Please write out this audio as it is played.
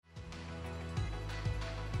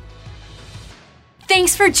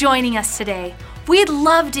Thanks for joining us today. We'd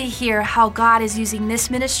love to hear how God is using this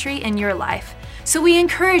ministry in your life. So we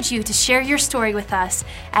encourage you to share your story with us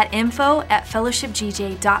at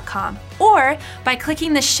info@fellowshipgj.com or by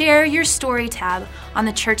clicking the Share Your Story tab on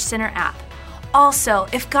the Church Center app. Also,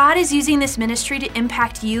 if God is using this ministry to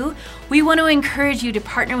impact you, we want to encourage you to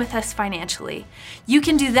partner with us financially. You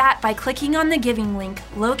can do that by clicking on the giving link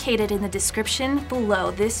located in the description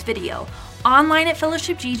below this video, online at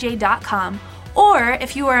fellowshipgj.com, or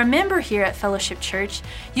if you are a member here at Fellowship Church,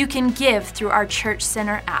 you can give through our Church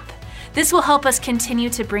Center app. This will help us continue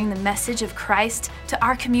to bring the message of Christ to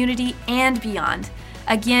our community and beyond.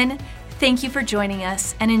 Again, thank you for joining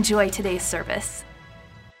us and enjoy today's service.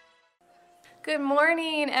 Good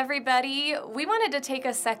morning, everybody. We wanted to take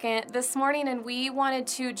a second this morning and we wanted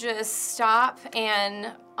to just stop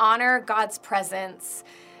and honor God's presence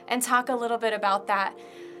and talk a little bit about that.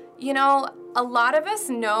 You know, a lot of us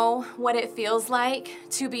know what it feels like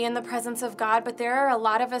to be in the presence of God, but there are a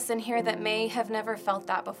lot of us in here that may have never felt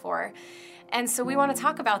that before. And so we want to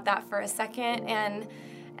talk about that for a second and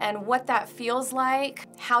what that feels like,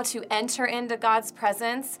 how to enter into God's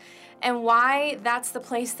presence, and why that's the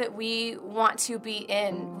place that we want to be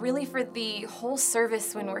in, really for the whole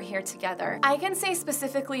service when we're here together. I can say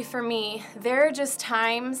specifically for me, there are just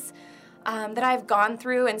times that I've gone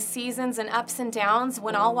through and seasons and ups and downs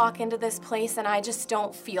when I'll walk into this place and I just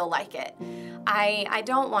don't feel like it. I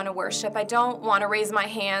don't want to worship. I don't want to raise my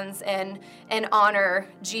hands and honor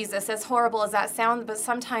Jesus, as horrible as that sounds, but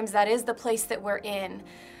sometimes that is the place that we're in.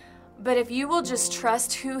 But if you will just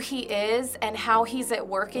trust who He is and how He's at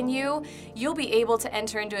work in you, you'll be able to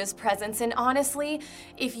enter into His presence. And honestly,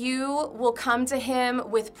 if you will come to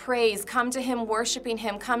Him with praise, come to Him worshiping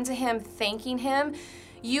Him, come to Him thanking Him,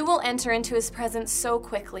 you will enter into His presence so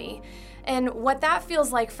quickly. And what that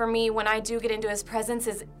feels like for me when I do get into His presence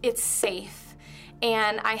is it's safe.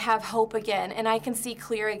 And I have hope again, and I can see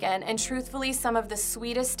clear again. And truthfully, some of the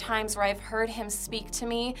sweetest times where I've heard Him speak to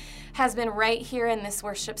me has been right here in this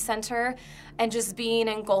worship center and just being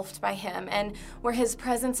engulfed by Him. And where His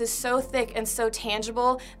presence is so thick and so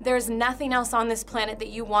tangible, there's nothing else on this planet that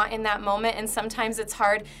you want in that moment. And sometimes it's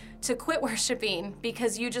hard to quit worshiping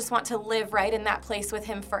because you just want to live right in that place with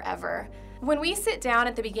Him forever. When we sit down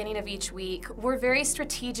at the beginning of each week, we're very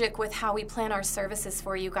strategic with how we plan our services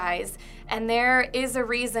for you guys. And there is a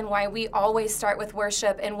reason why we always start with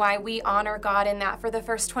worship and why we honor God in that for the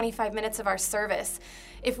first 25 minutes of our service.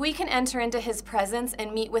 If we can enter into His presence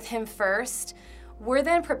and meet with Him first, we're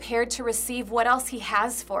then prepared to receive what else He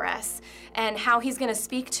has for us and how He's going to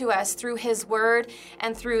speak to us through His word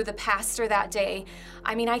and through the pastor that day.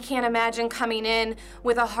 I mean, I can't imagine coming in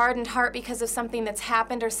with a hardened heart because of something that's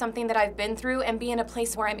happened or something that I've been through and be in a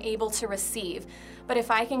place where I'm able to receive. But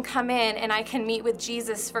if I can come in and I can meet with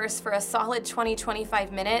Jesus first for a solid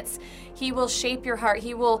 20-25 minutes, He will shape your heart.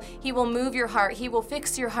 He will move your heart. He will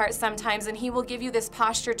fix your heart sometimes, and He will give you this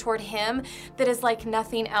posture toward Him that is like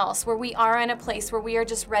nothing else, where we are in a place where we are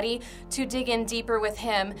just ready to dig in deeper with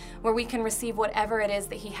Him, where we can receive whatever it is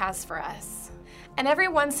that He has for us. And every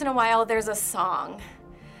once in a while, there's a song.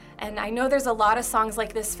 And I know there's a lot of songs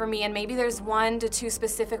like this for me, and maybe there's 1 to 2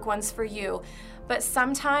 specific ones for you. But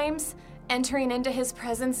sometimes entering into His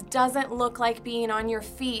presence doesn't look like being on your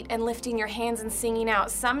feet and lifting your hands and singing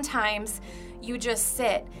out. Sometimes you just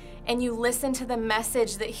sit and you listen to the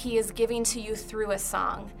message that He is giving to you through a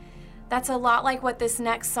song. That's a lot like what this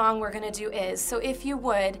next song we're going to do is. So if you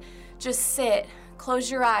would, just sit,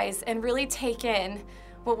 close your eyes, and really take in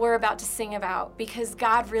what we're about to sing about, because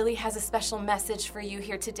God really has a special message for you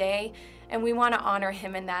here today, and we want to honor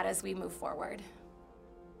Him in that as we move forward.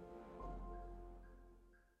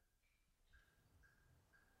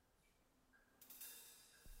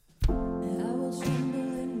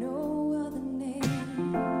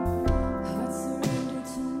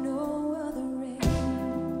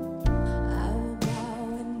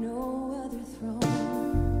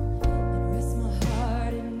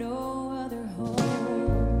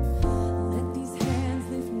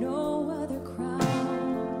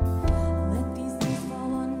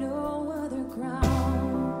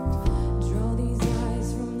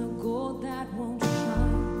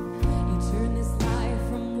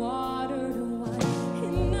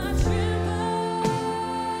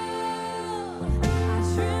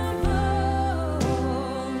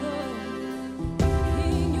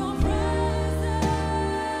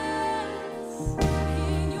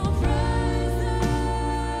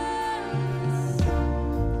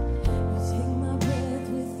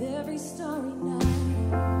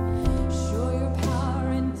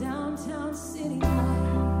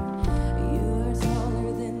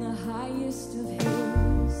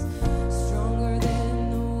 Stronger than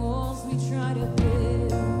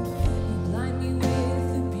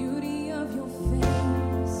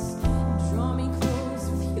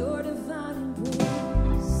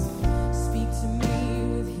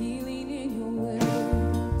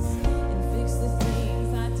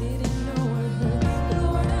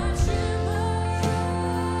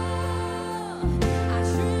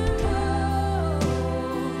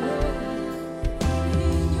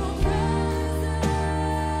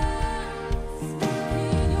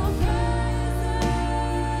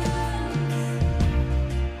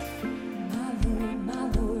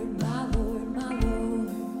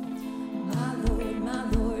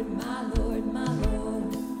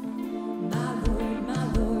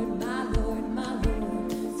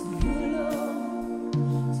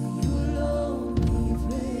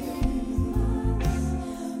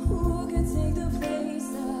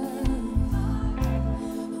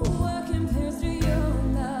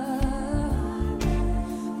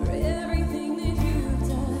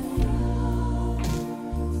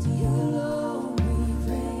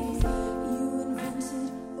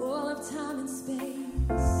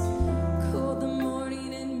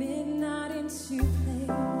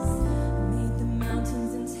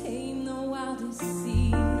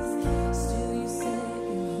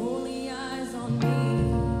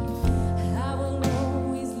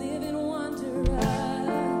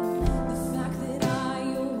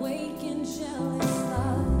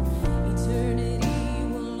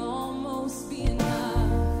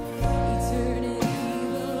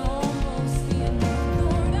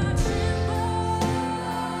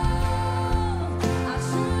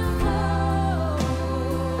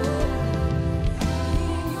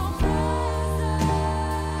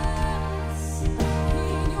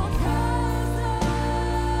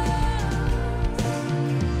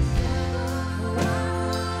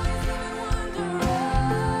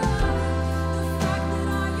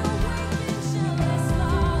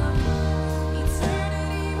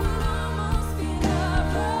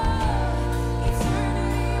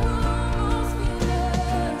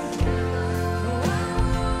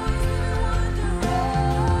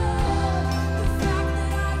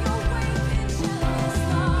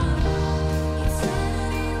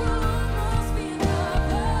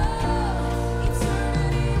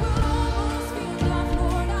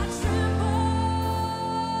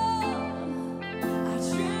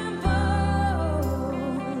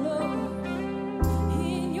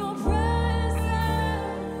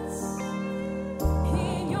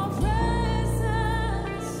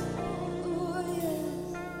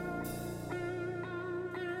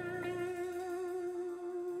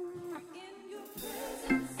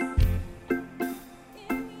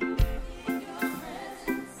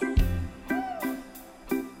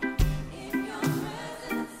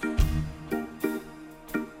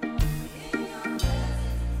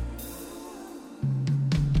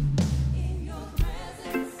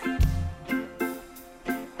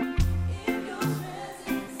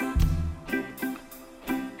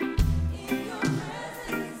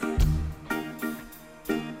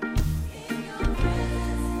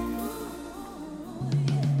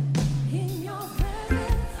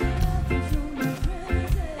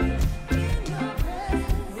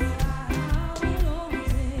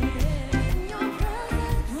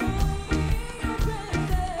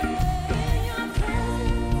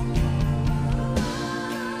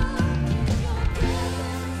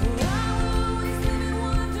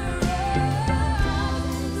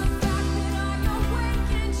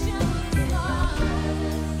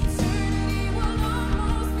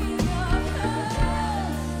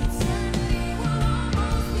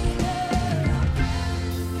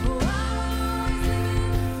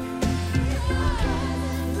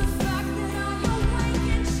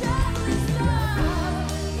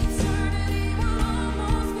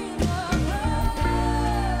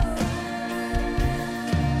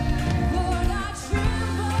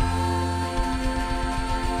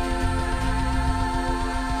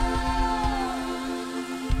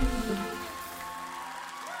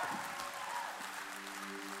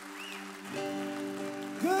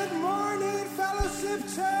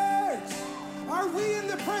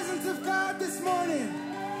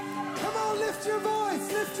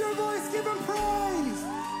lift your voice, give him praise.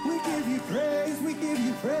 We give you praise, we give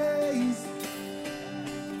you praise.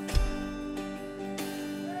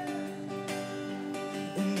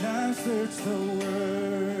 And I've searched the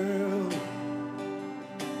world,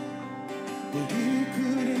 but you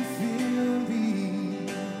couldn't feel me.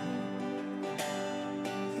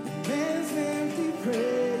 And man's empty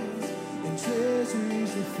praise and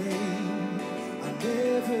treasures of fame I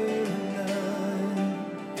never known.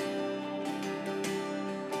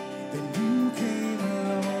 Then you came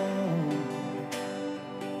along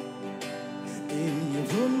and you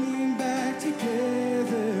put me back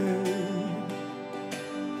together.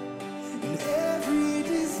 And every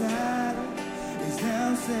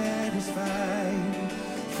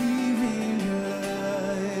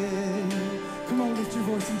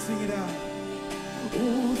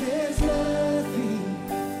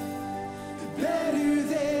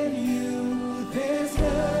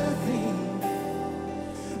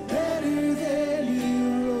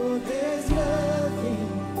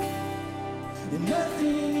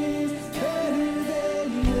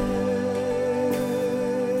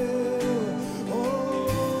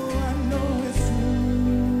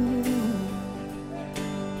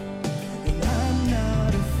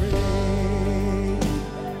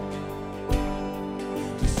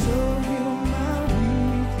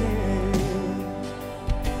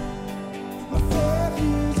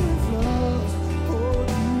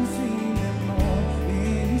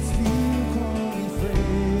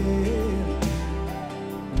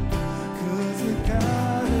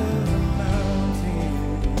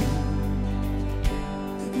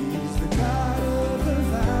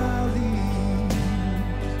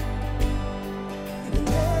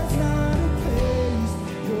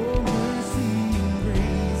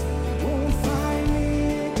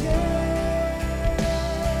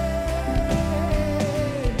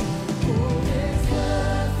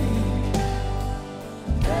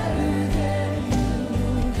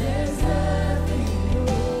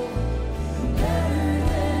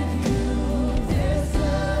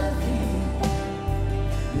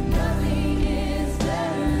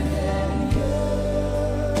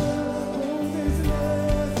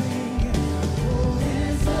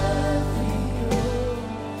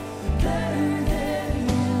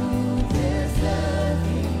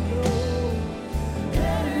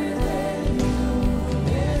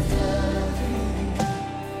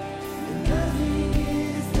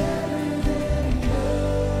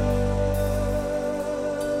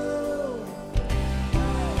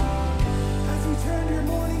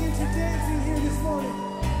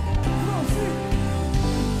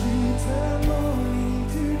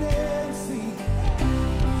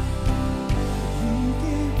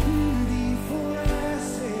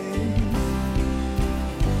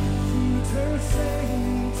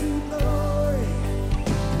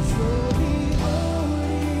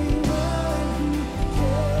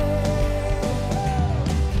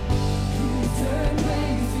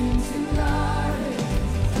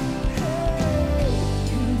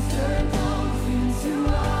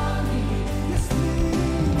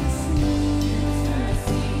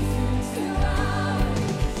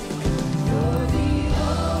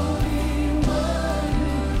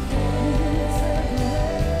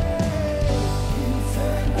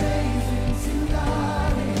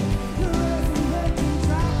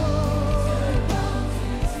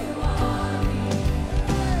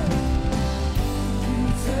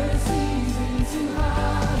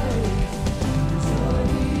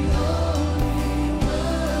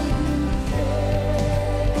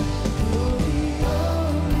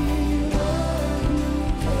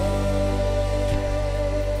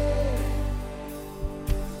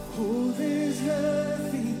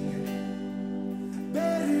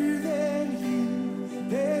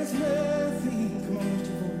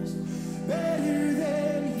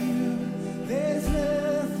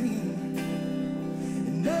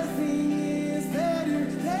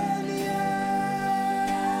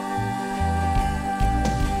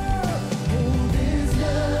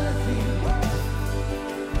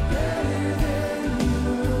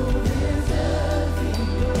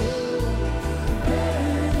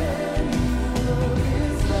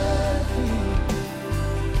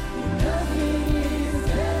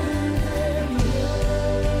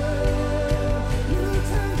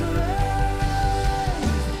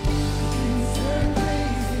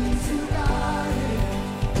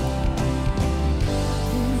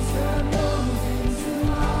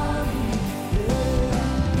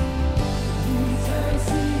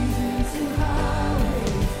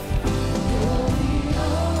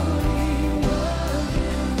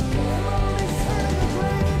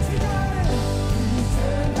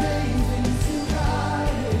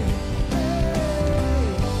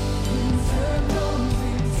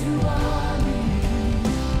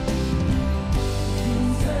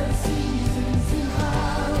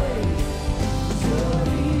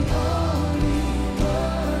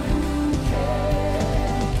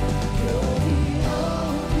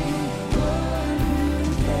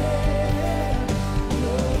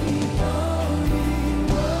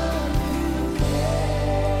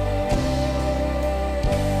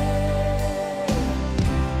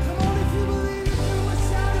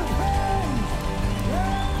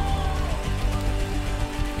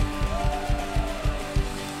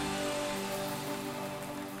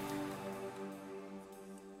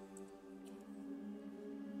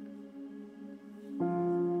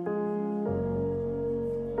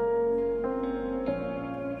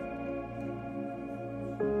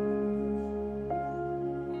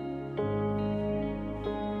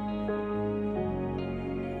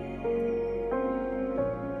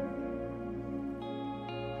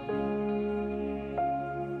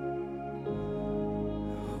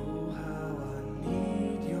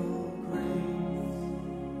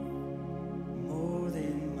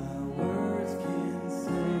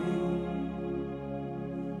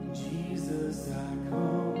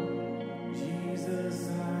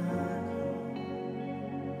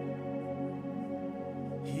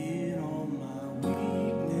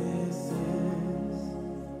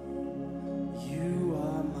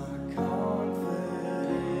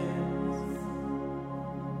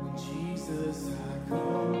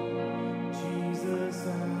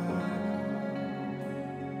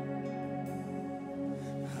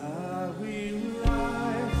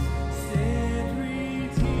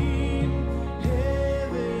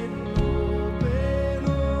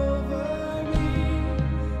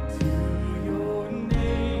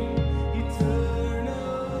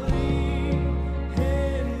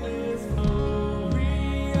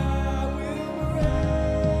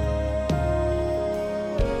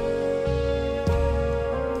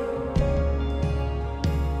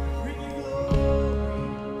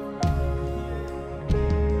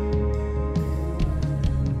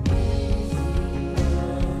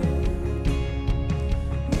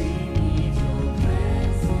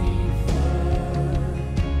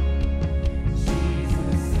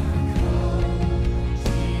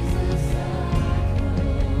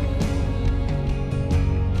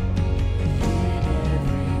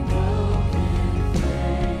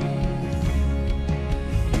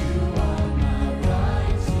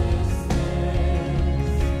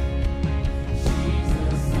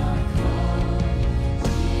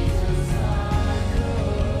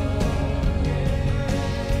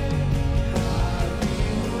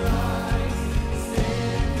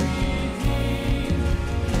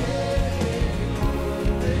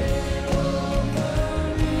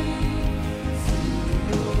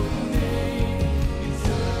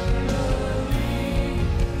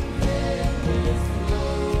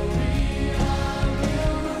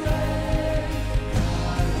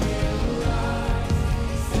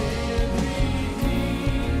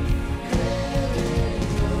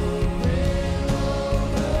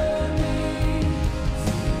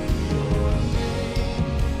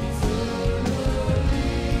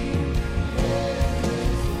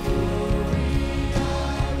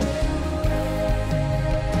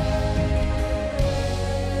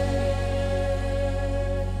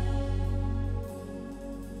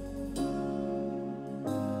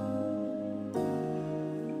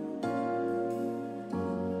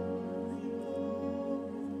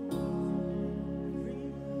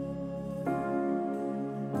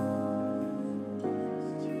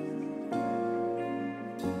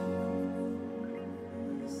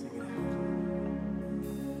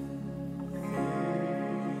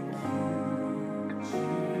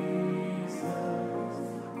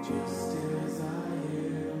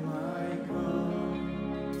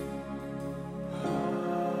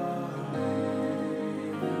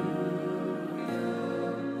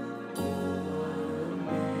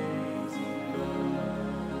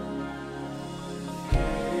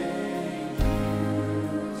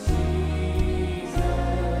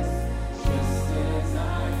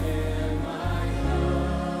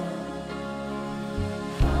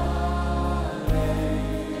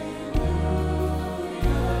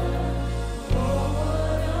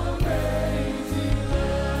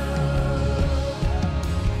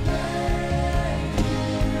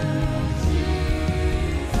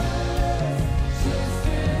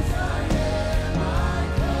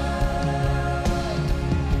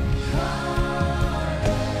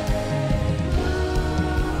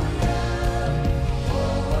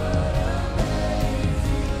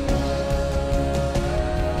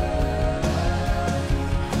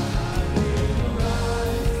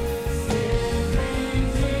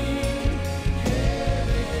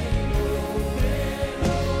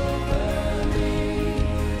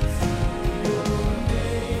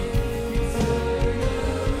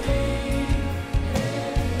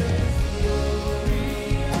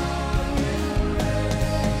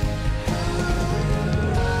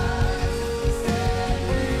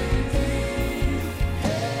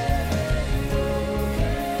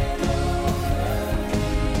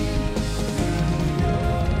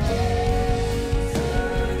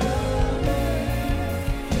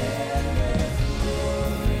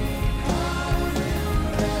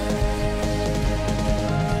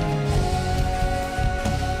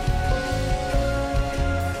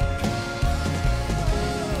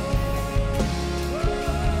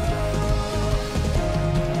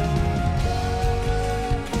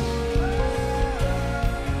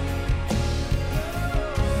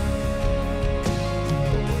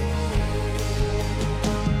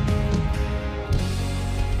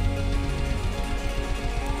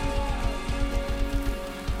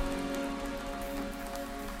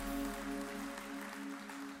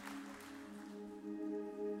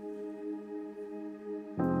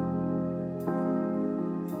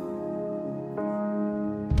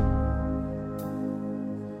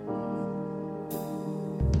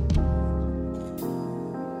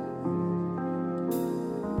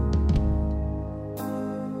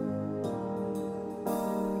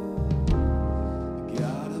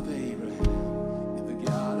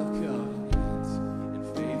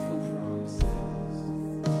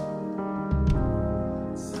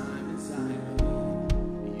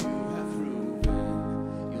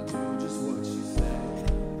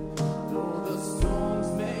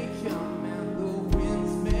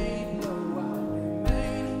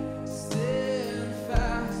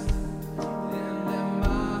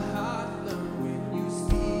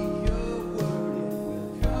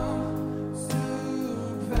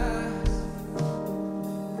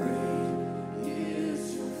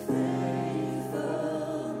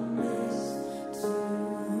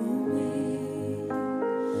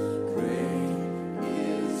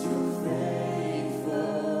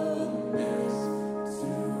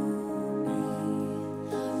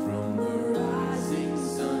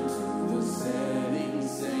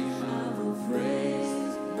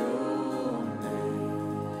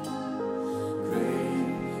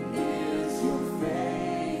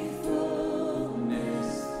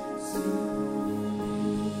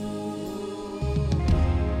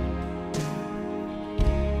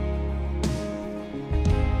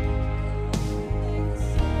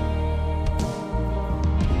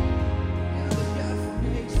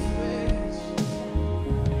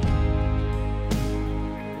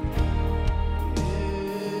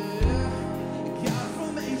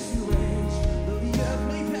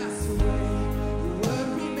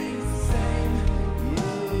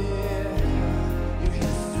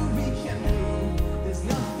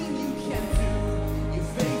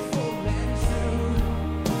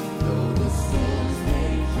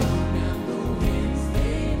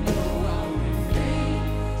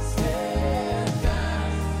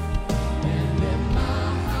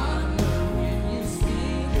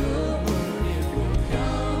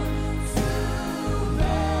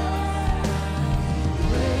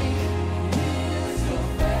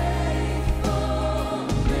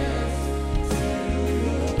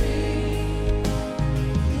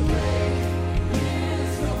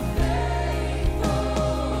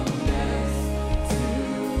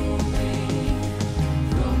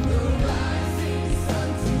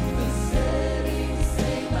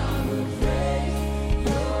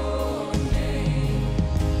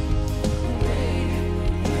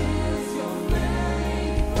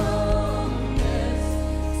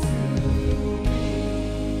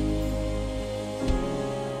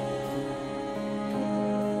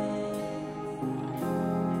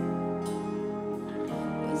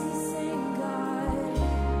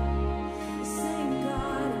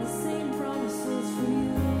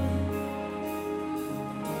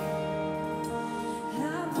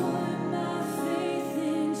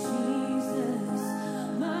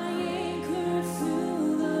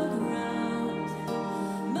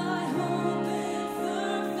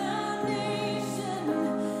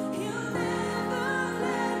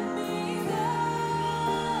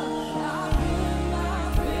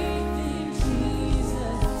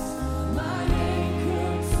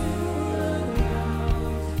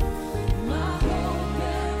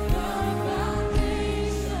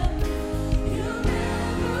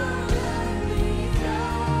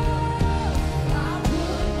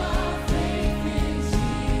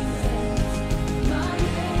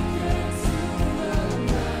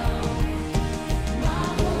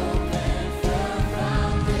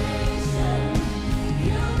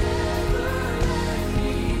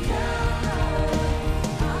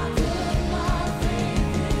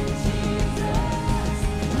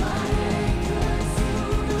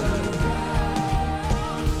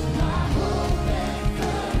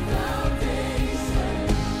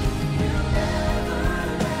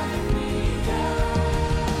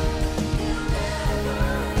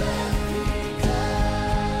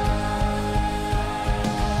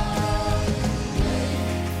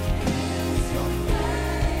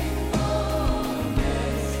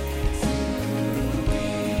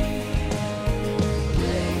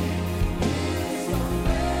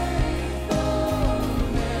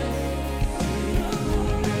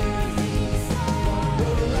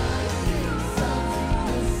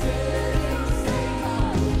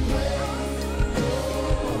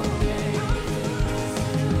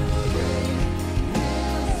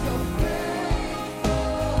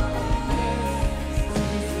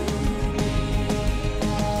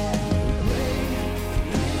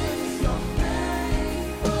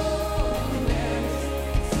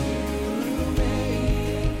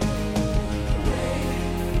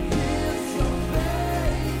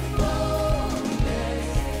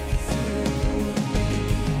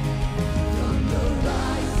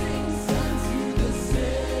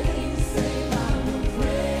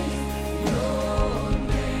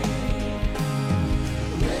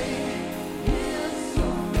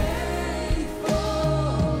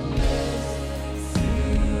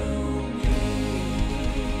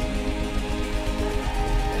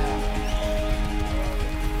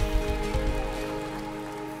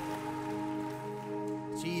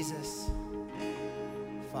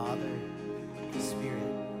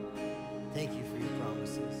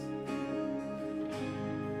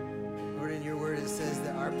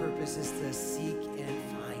our purpose is to seek and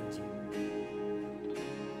find you,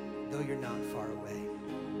 though you're not far away.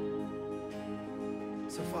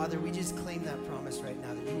 So, Father, we just claim that promise right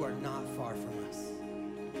now that you are not far from us.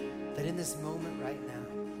 That in this moment right now,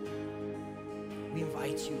 we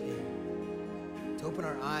invite you in to open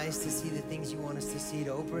our eyes to see the things you want us to see,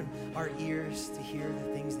 to open our ears to hear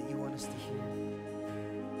the things that you want us to hear.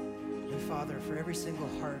 And Father, for every single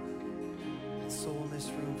heart and soul in this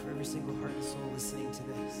room, for every single heart and soul listening to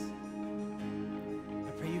this,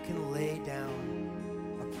 I pray you can lay down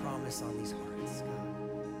a promise on these hearts, God.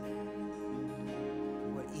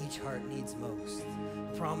 What each heart needs most.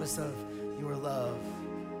 A promise of your love.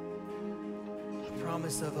 A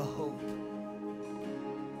promise of a hope.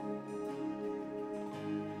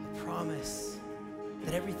 A promise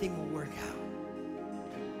that everything will work out.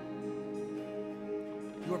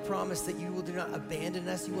 Your promise that you will do not abandon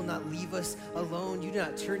us, you will not leave us alone, you do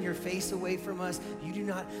not turn your face away from us, you do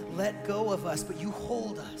not let go of us, but you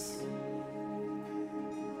hold us.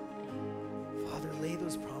 Father, lay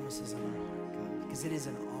those promises on our heart, God, because it is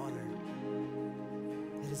an honor.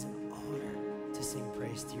 It is an honor to sing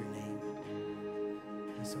praise to your name.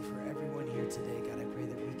 And so for everyone here today, God, I pray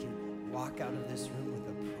that we can walk out of this room with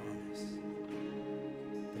a promise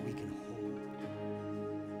that we can hold,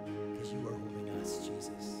 because you are holding us,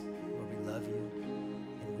 Jesus. Lord, we love you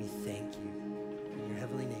and we thank you. In your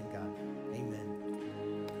heavenly name, God,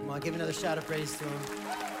 amen. Come on, give another shout of praise to him.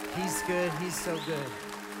 He's good, he's so good.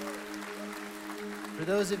 For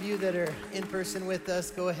those of you that are in person with us,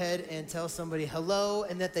 go ahead and tell somebody hello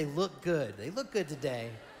and that they look good. They look good today.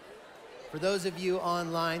 For those of you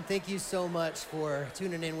online, thank you so much for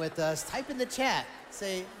tuning in with us. Type in the chat.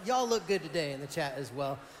 Say, y'all look good today in the chat as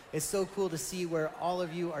well. It's so cool to see where all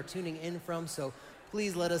of you are tuning in from, so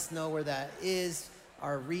please let us know where that is.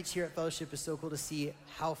 Our reach here at Fellowship is so cool to see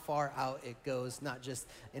how far out it goes, not just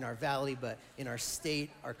in our valley, but in our state,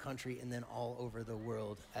 our country, and then all over the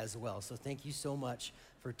world as well. So thank you so much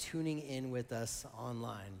for tuning in with us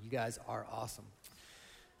online. You guys are awesome.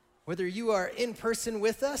 Whether you are in person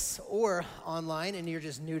with us or online and you're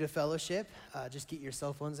just new to Fellowship, just get your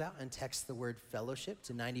cell phones out and text the word Fellowship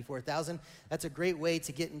to 94,000. That's a great way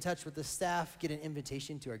to get in touch with the staff, get an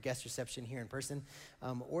invitation to our guest reception here in person,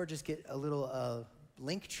 or just get a little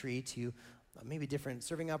link tree to maybe different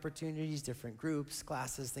serving opportunities, different groups,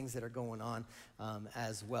 classes, things that are going on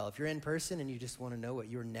as well. If you're in person and you just want to know what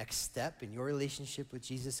your next step in your relationship with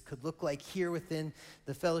Jesus could look like here within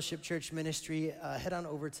the Fellowship Church ministry, head on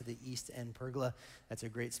over to the East End Pergola. That's a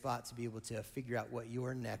great spot to be able to figure out what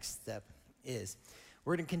your next step is.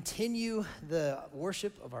 We're going to continue the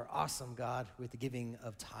worship of our awesome God with the giving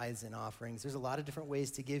of tithes and offerings. There's a lot of different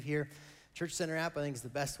ways to give here. Church Center app, I think, is the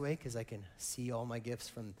best way because I can see all my gifts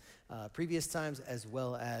from previous times, as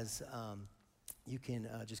well as you can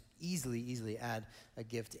just easily add a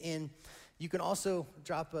gift in. You can also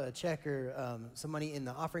drop a check or some money in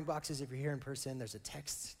the offering boxes if you're here in person. There's a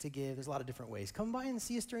text to give. There's a lot of different ways. Come by and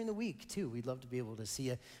see us during the week, too. We'd love to be able to see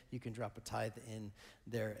you. You can drop a tithe in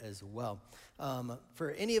there as well.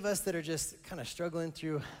 For any of us that are just kind of struggling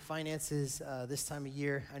through finances this time of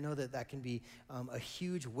year, I know that that can be a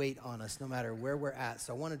huge weight on us no matter where we're at.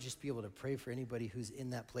 So I want to just be able to pray for anybody who's in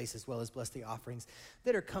that place, as well as bless the offerings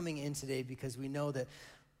that are coming in today, because we know that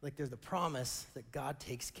there's the promise that God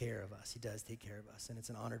takes care of us. He does take care of us, and it's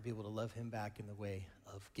an honor to be able to love him back in the way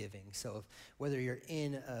of giving. So whether you're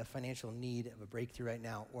in a financial need of a breakthrough right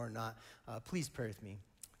now or not, please pray with me.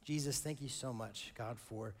 Jesus, thank you so much, God,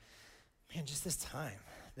 for, just this time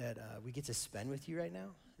that we get to spend with you right now.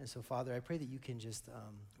 And so, Father, I pray that you can just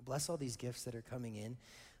bless all these gifts that are coming in,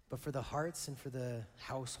 but for the hearts and for the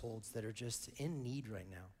households that are just in need right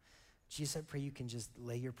now, Jesus, I pray you can just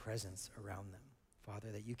lay your presence around them.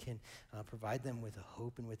 Father, that you can provide them with a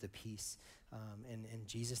hope and with a peace. And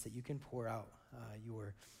Jesus, that you can pour out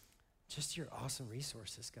your awesome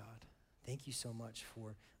resources, God. Thank you so much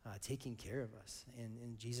for taking care of us.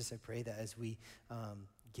 And Jesus, I pray that as we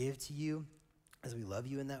give to you, as we love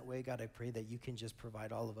you in that way, God, I pray that you can just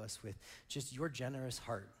provide all of us with just your generous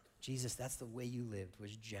heart. Jesus, that's the way you lived,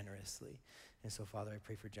 was generously. And so, Father, I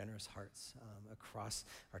pray for generous hearts across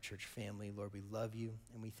our church family. Lord, we love you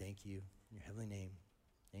and we thank you. In your heavenly name,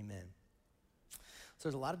 amen. So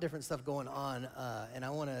there's a lot of different stuff going on, and I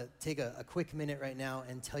want to take a quick minute right now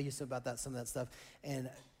and tell you some of that stuff. And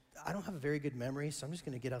I don't have a very good memory, so I'm just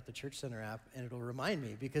going to get out the Church Center app, and it'll remind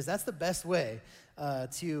me, because that's the best way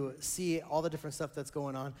to see all the different stuff that's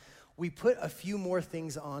going on. We put a few more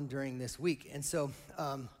things on during this week, and so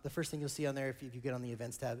the first thing you'll see on there, if you get on the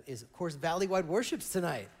events tab, is, of course, Valley-wide worships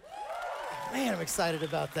tonight. Man, I'm excited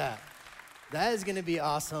about that. That is going to be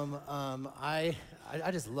awesome. I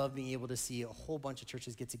I just love being able to see a whole bunch of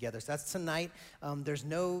churches get together. So that's tonight. There's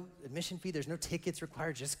no admission fee. There's no tickets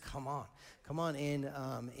required. Just come on. Come on in.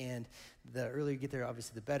 And the earlier you get there,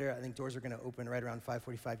 obviously, the better. I think doors are going to open right around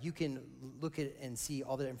 5:45. You can look at and see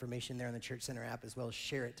all the information there on the Church Center app, as well as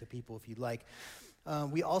share it to people if you'd like.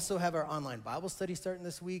 We also have our online Bible study starting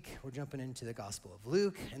this week. We're jumping into the Gospel of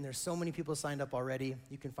Luke, and there's so many people signed up already.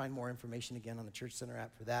 You can find more information again on the Church Center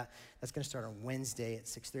app for that. That's going to start on Wednesday at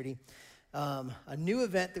 6:30. A new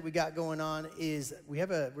event that we got going on is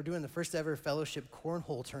we're doing the first ever fellowship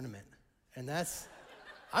cornhole tournament, and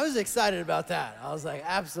I was excited about that. I was like,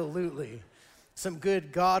 absolutely. Some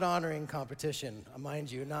good God-honoring competition, mind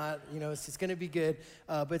you. It's going to be good,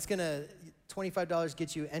 but it's going to, $25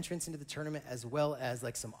 get you entrance into the tournament as well as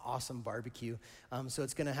like some awesome barbecue. So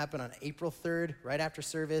it's going to happen on April 3rd, right after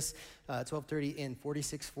service, 12:30 in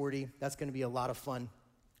 4640. That's going to be a lot of fun.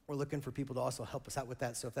 We're looking for people to also help us out with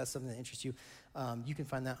that. So if that's something that interests you, you can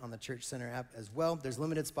find that on the Church Center app as well. There's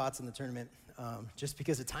limited spots in the tournament just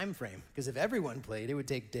because of time frame. Because if everyone played, it would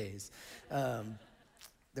take days.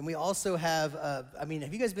 Then we also have, have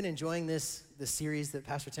you guys been enjoying this series that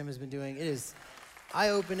Pastor Tim has been doing? It is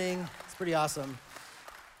eye-opening. It's pretty awesome.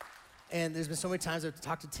 And there's been so many times I've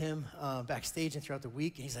talked to Tim backstage and throughout the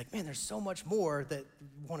week, and he's like, man, there's so much more that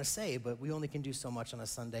we want to say, but we only can do so much on a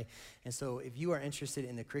Sunday. And so if you are interested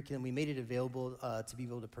in the curriculum, we made it available to be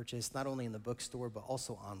able to purchase not only in the bookstore, but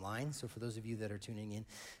also online. So for those of you that are tuning in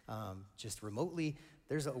just remotely,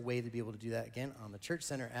 there's a way to be able to do that. Again, on the Church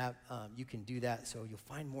Center app, you can do that. So you'll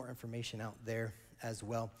find more information out there as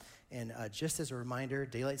well. And just as a reminder,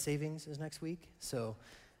 daylight savings is next week. So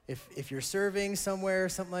if you're serving somewhere,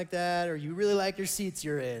 something like that, or you really like your seats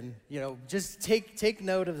you're in, just take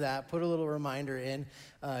note of that. Put a little reminder in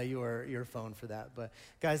your phone for that. But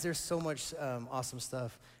guys, there's so much awesome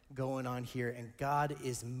stuff going on here, and God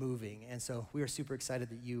is moving. And so we are super excited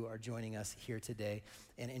that you are joining us here today,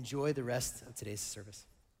 and enjoy the rest of today's service.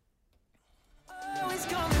 Oh, he's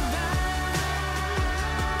coming back.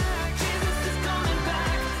 Jesus is coming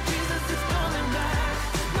back. Jesus is coming back.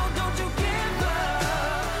 No, don't you give up.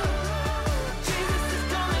 Jesus is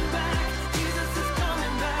coming back. Jesus is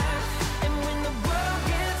coming back. And when the world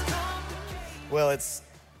gets complicated. Well, it's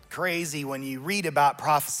crazy when you read about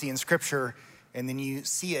prophecy in Scripture and then you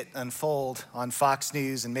see it unfold on Fox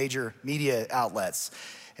News and major media outlets.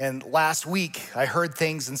 And last week, I heard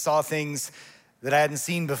things and saw things that I hadn't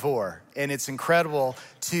seen before. And it's incredible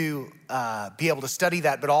to be able to study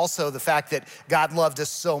that, but also the fact that God loved us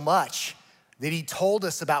so much that he told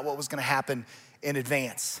us about what was gonna happen in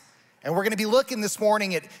advance. And we're gonna be looking this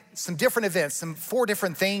morning at some different events, some 4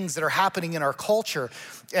 different things that are happening in our culture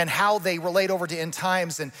and how they relate over to end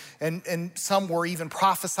times, and some were even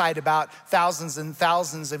prophesied about thousands and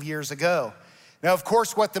thousands of years ago. Now, of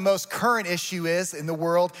course, what the most current issue is in the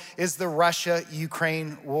world is the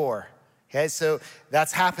Russia-Ukraine war. Okay, so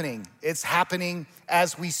that's happening. It's happening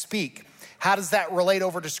as we speak. How does that relate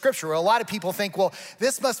over to Scripture? Well, a lot of people think, well,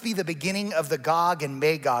 this must be the beginning of the Gog and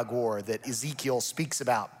Magog war that Ezekiel speaks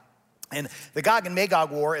about. And the Gog and Magog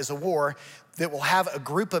war is a war that will have a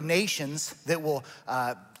group of nations that will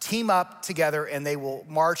team up together, and they will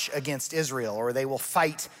march against Israel, or they will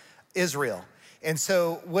fight Israel. And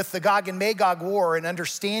so with the Gog and Magog war and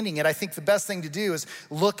understanding it, I think the best thing to do is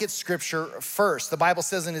look at Scripture first. The Bible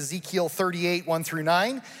says in Ezekiel 38,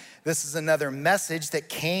 1-9, this is another message that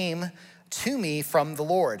came to me from the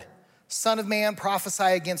Lord. Son of man, prophesy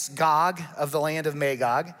against Gog of the land of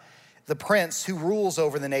Magog, the prince who rules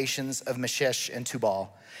over the nations of Meshech and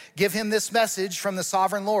Tubal. Give him this message from the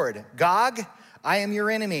sovereign Lord. Gog, I am your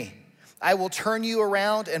enemy. I will turn you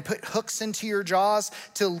around and put hooks into your jaws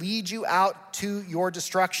to lead you out to your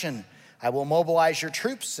destruction. I will mobilize your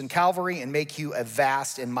troops and cavalry and make you a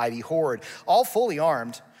vast and mighty horde, all fully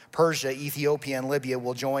armed. Persia, Ethiopia, and Libya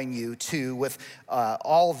will join you too with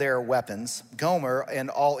all their weapons. Gomer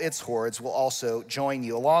and all its hordes will also join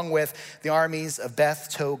you, along with the armies of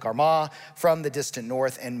Beth Togarmah from the distant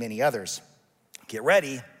north and many others. Get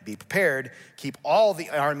ready, be prepared, keep all the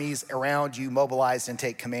armies around you mobilized and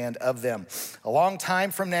take command of them. A long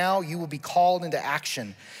time from now, you will be called into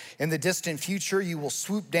action. In the distant future, you will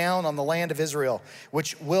swoop down on the land of Israel,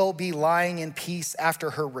 which will be lying in peace after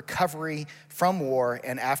her recovery from war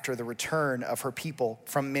and after the return of her people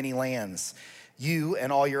from many lands. You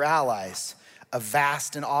and all your allies, a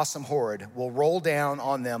vast and awesome horde, will roll down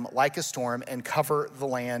on them like a storm and cover the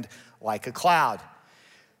land like a cloud.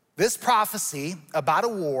 This prophecy about a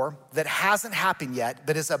war that hasn't happened yet,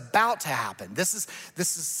 but is about to happen. This is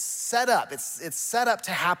set up. It's set up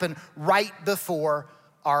to happen right before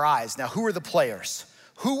our eyes. Now, who are the players?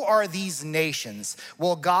 Who are these nations?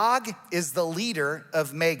 Well, Gog is the leader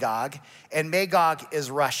of Magog, and Magog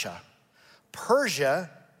is Russia. Persia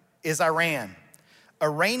is Iran.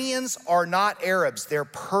 Iranians are not Arabs, they're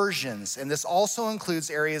Persians, and this also includes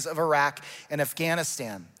areas of Iraq and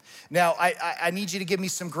Afghanistan. Now, I need you to give me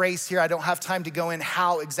some grace here. I don't have time to go in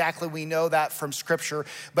how exactly we know that from Scripture,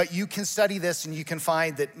 but you can study this and you can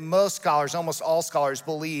find that most scholars, almost all scholars,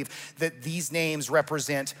 believe that these names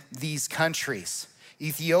represent these countries.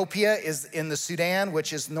 Ethiopia is in the Sudan,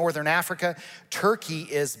 which is northern Africa. Turkey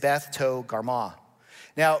is Beth Togarmah.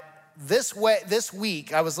 Now, this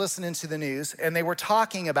week, I was listening to the news, and they were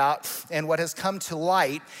talking about, and what has come to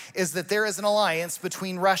light, is that there is an alliance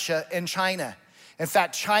between Russia and China. In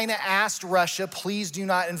fact, China asked Russia, please do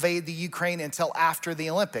not invade the Ukraine until after the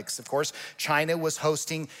Olympics. Of course, China was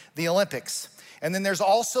hosting the Olympics. And then there's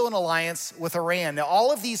also an alliance with Iran. Now,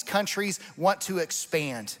 all of these countries want to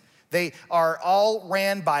expand. They are all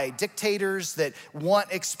ran by dictators that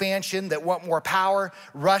want expansion, that want more power.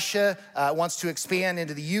 Russia wants to expand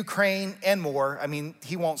into the Ukraine and more. I mean,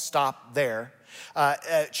 he won't stop there.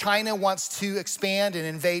 China wants to expand and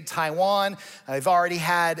invade Taiwan. They've already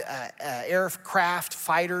had aircraft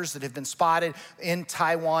fighters that have been spotted in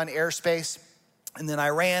Taiwan airspace. And then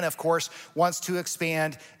Iran, of course, wants to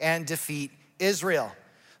expand and defeat Israel.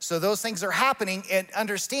 So those things are happening, and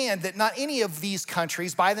understand that not any of these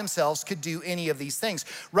countries by themselves could do any of these things.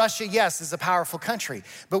 Russia, yes, is a powerful country,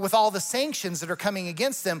 but with all the sanctions that are coming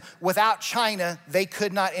against them, without China, they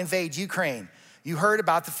could not invade Ukraine. You heard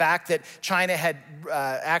about the fact that China had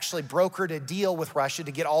actually brokered a deal with Russia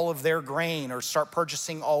to get all of their grain or start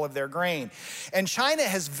purchasing all of their grain. And China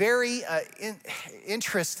has very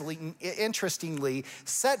interestingly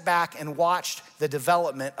sat back and watched the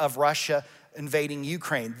development of Russia invading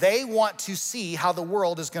Ukraine. They want to see how the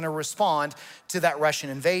world is going to respond to that Russian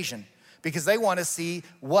invasion, because they want to see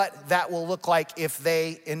what that will look like if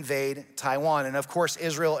they invade Taiwan. And of course,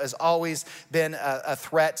 Israel has always been a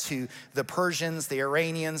threat to the Persians, the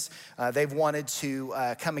Iranians. They've wanted to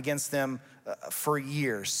come against them for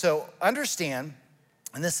years. So understand,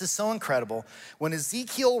 and this is so incredible, when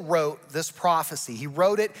Ezekiel wrote this prophecy, he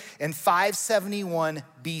wrote it in 571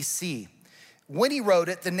 BC. When he wrote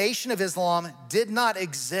it, the Nation of Islam did not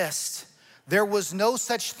exist. There was no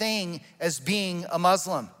such thing as being a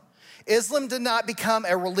Muslim. Islam did not become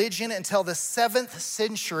a religion until the 7th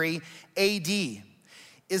century AD.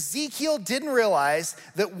 Ezekiel didn't realize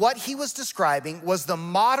that what he was describing was the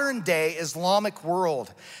modern day Islamic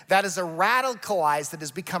world that has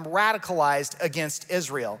become radicalized against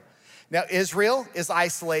Israel. Now, Israel is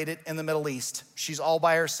isolated in the Middle East. She's all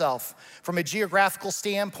by herself. From a geographical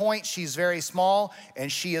standpoint, she's very small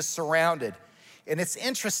and she is surrounded. And it's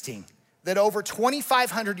interesting that over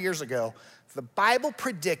 2,500 years ago, the Bible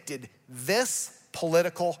predicted this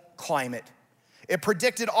political climate. It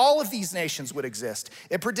predicted all of these nations would exist.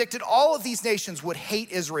 It predicted all of these nations would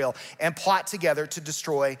hate Israel and plot together to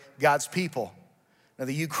destroy God's people. Now,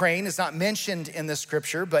 the Ukraine is not mentioned in this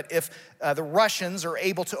scripture, but if the Russians are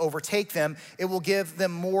able to overtake them, it will give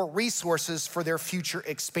them more resources for their future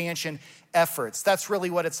expansion efforts. That's really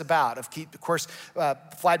what it's about. Of course,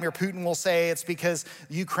 Vladimir Putin will say it's because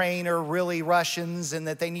Ukraine are really Russians and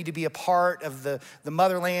that they need to be a part of the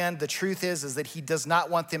motherland. The truth is that he does not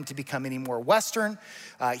want them to become any more Western.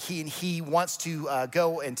 He wants to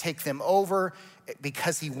go and take them over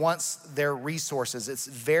because he wants their resources. It's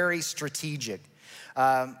very strategic.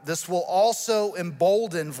 This will also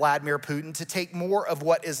embolden Vladimir Putin to take more of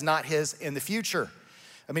what is not his in the future.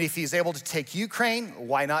 I mean, if he's able to take Ukraine,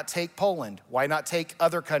 why not take Poland? Why not take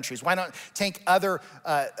other countries? Why not take other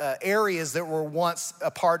areas that were once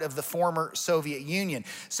a part of the former Soviet Union?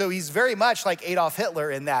 So he's very much like Adolf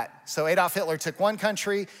Hitler in that. So Adolf Hitler took one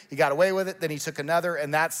country, he got away with it, then he took another,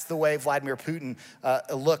 and that's the way Vladimir Putin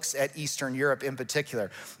looks at Eastern Europe in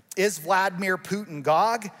particular. Is Vladimir Putin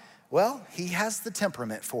Gog? Well, he has the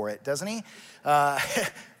temperament for it, doesn't he?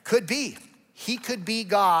 Could be. He could be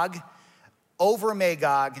Gog over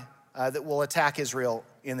Magog that will attack Israel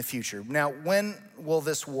in the future. Now, when will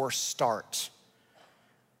this war start?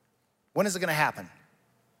 When is it gonna happen?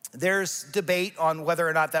 There's debate on whether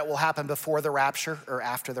or not that will happen before the rapture or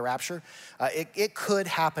after the rapture. It could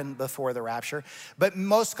happen before the rapture, but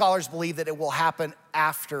most scholars believe that it will happen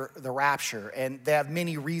after the rapture, and they have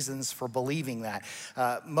many reasons for believing that.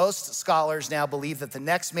 Most scholars now believe that the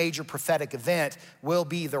next major prophetic event will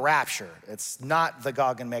be the rapture. It's not the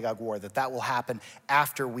Gog and Magog war, that will happen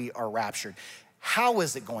after we are raptured. How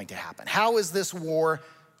is it going to happen? How is this war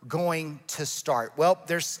going to start? Well,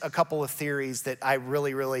 there's a couple of theories that I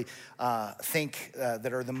really think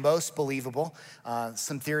that are the most believable.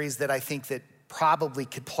 Some theories that I think that probably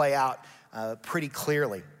could play out pretty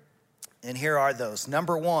clearly. And here are those.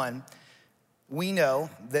 Number one, we know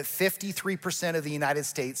that 53% of the United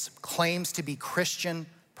States claims to be Christian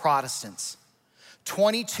Protestants.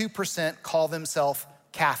 22% call themselves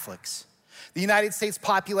Catholics. The United States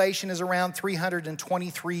population is around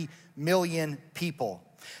 323 million people.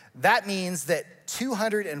 That means that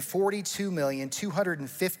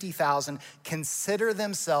 242,250,000 consider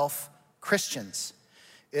themselves Christians.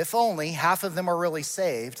 If only half of them are really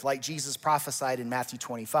saved, like Jesus prophesied in Matthew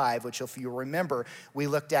 25, which if you remember, we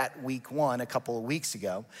looked at week 1 a couple of weeks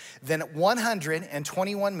ago, then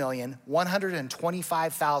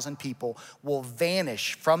 121,125,000 people will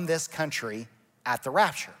vanish from this country at the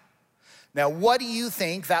rapture. Now, what do you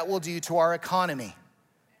think that will do to our economy,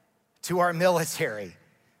 to our military,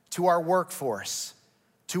 to our workforce,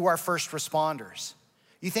 to our first responders?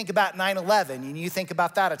 You think about 9/11 and you think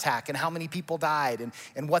about that attack and how many people died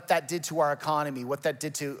and what that did to our economy, what that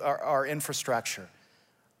did to our infrastructure.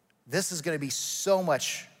 This is gonna be so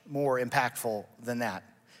much more impactful than that.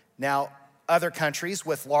 Now, other countries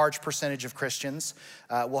with large percentage of Christians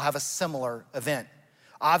will have a similar event.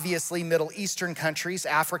 Obviously, Middle Eastern countries,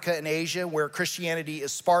 Africa and Asia, where Christianity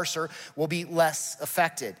is sparser, will be less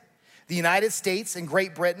affected. The United States and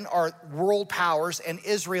Great Britain are world powers and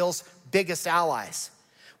Israel's biggest allies.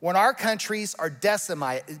 When our countries are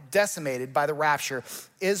decimated by the rapture,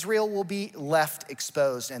 Israel will be left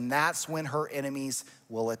exposed, and that's when her enemies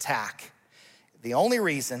will attack. The only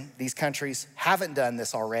reason these countries haven't done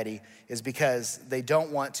this already is because they don't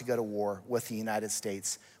want to go to war with the United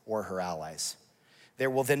States or her allies. There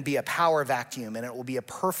will then be a power vacuum, and it will be a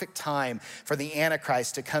perfect time for the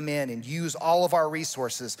Antichrist to come in and use all of our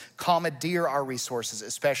resources, commandeer our resources,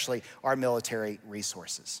 especially our military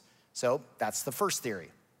resources. So that's the first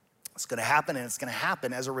theory. It's gonna happen, and it's gonna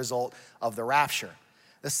happen as a result of the rapture.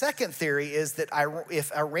 The second theory is that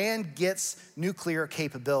if Iran gets nuclear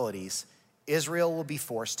capabilities, Israel will be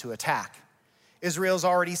forced to attack. Israel's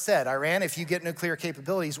already said, Iran, if you get nuclear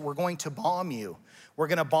capabilities, we're going to bomb you. We're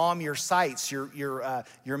gonna bomb your sites, your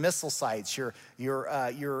missile sites, your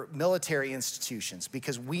military institutions,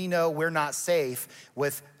 because we know we're not safe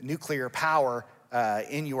with nuclear power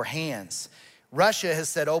in your hands. Russia has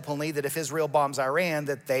said openly that if Israel bombs Iran,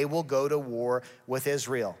 that they will go to war with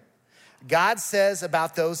Israel. God says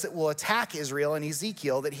about those that will attack Israel in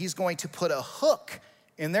Ezekiel that he's going to put a hook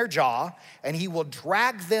in their jaw and he will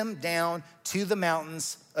drag them down to the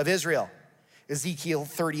mountains of Israel. Ezekiel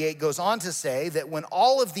 38 goes on to say that when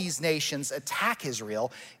all of these nations attack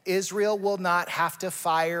Israel, Israel will not have to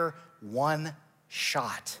fire one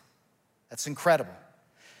shot. That's incredible.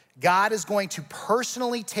 God is going to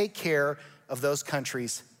personally take care of those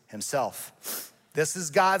countries himself. This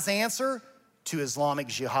is God's answer to Islamic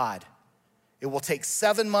jihad. It will take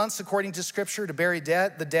 7 months, according to scripture, to bury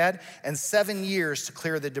the dead, and 7 years to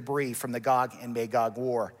clear the debris from the Gog and Magog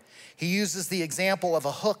war. He uses the example of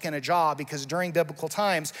a hook in a jaw because during biblical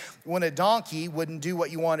times, when a donkey wouldn't do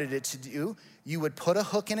what you wanted it to do, you would put a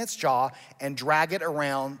hook in its jaw and drag it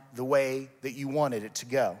around the way that you wanted it to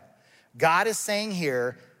go. God is saying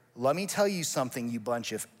here, let me tell you something, you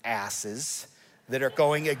bunch of asses that are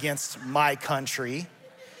going against my country.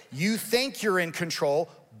 You think you're in control,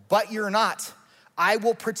 but you're not. I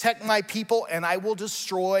will protect my people and I will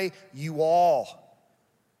destroy you all.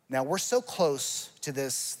 Now, we're so close to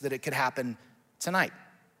this that it could happen tonight.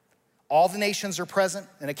 All the nations are present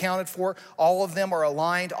and accounted for. All of them are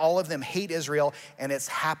aligned. All of them hate Israel, and it's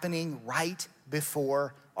happening right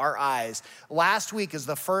before our eyes. Last week is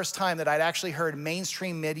the first time that I'd actually heard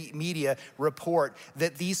mainstream media report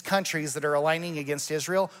that these countries that are aligning against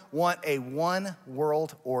Israel want a one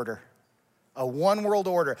world order. A one world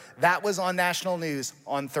order. That was on national news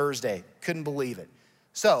on Thursday. Couldn't believe it.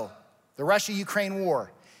 So, the Russia-Ukraine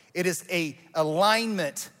war, it is a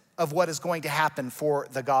alignment of what is going to happen for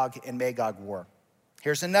the Gog and Magog war.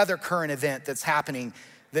 Here's another current event that's happening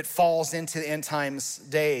that falls into the end times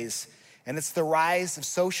days, and it's the rise of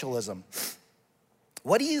socialism.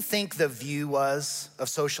 What do you think the view was of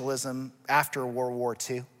socialism after World War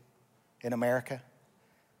II in America?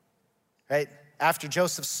 Right? After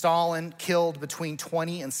Joseph Stalin killed between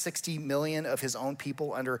 20 and 60 million of his own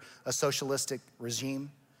people under a socialistic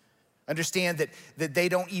regime. Understand that they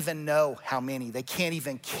don't even know how many. They can't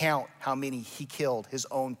even count how many he killed, his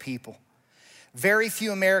own people. Very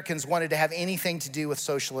few Americans wanted to have anything to do with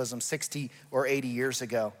socialism 60 or 80 years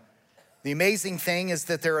ago. The amazing thing is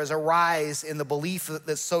that there is a rise in the belief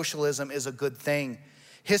that socialism is a good thing.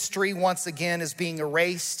 History, once again, is being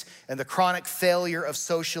erased, and the chronic failure of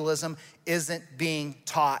socialism isn't being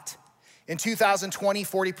taught. In 2020,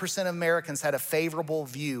 40% of Americans had a favorable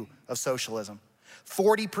view of socialism.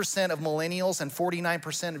 40% of millennials and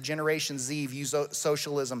 49% of Generation Z view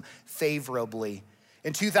socialism favorably.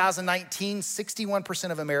 In 2019,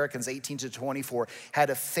 61% of Americans 18 to 24 had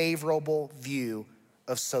a favorable view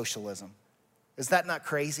of socialism. Is that not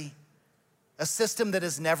crazy? A system that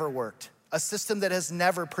has never worked, a system that has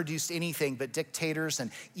never produced anything but dictators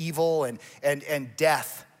and evil and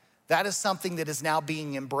death. That is something that is now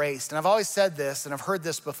being embraced. And I've always said this, and I've heard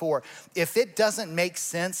this before. If it doesn't make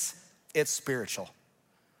sense, it's spiritual.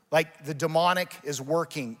 Like the demonic is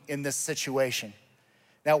working in this situation.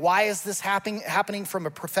 Now, why is this happening from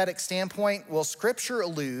a prophetic standpoint? Well, Scripture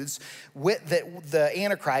alludes that the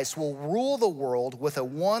Antichrist will rule the world with a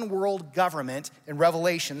one world government in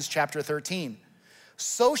Revelations chapter 13.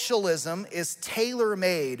 Socialism is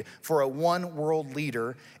tailor-made for a one world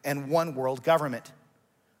leader and one world government.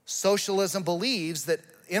 Socialism believes that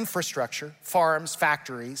infrastructure, farms,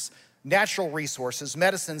 factories, natural resources,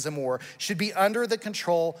 medicines, and more should be under the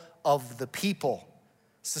control of the people.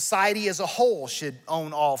 Society as a whole should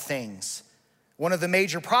own all things. One of the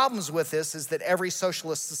major problems with this is that every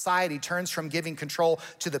socialist society turns from giving control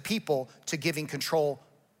to the people to giving control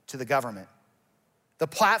to the government. The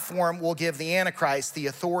platform will give the Antichrist the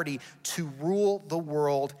authority to rule the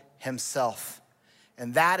world himself.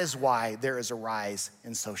 And that is why there is a rise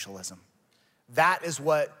in socialism. That is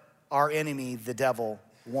what our enemy, the devil,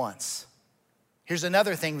 wants. Here's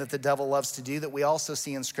another thing that the devil loves to do that we also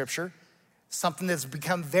see in Scripture, something that's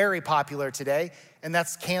become very popular today, and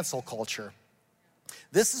that's cancel culture.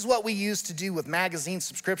 This is what we used to do with magazine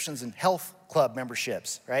subscriptions and health club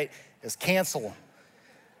memberships, right? Is cancel them.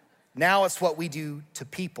 Now it's what we do to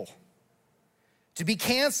people. To be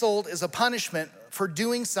canceled is a punishment for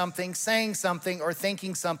doing something, saying something, or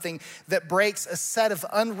thinking something that breaks a set of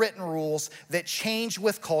unwritten rules that change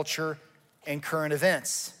with culture and current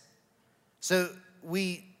events. So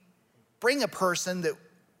we bring a person that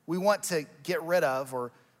we want to get rid of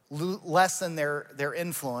or lessen their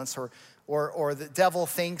influence, or the devil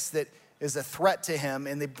thinks that is a threat to him,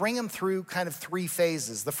 and they bring him through kind of three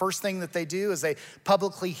phases. The first thing that they do is they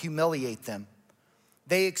publicly humiliate them.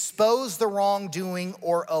 They expose the wrongdoing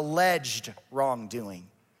or alleged wrongdoing.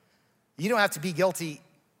 You don't have to be guilty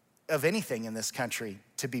of anything in this country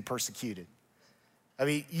to be persecuted. I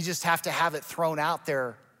mean, you just have to have it thrown out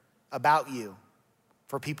there about you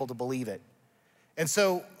for people to believe it. And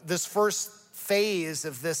so this first phase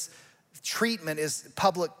of this treatment is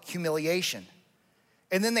public humiliation.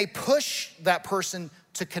 And then they push that person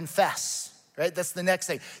to confess, right? That's the next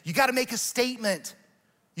thing. You gotta make a statement.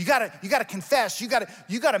 You gotta confess. You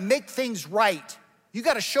gotta make things right. You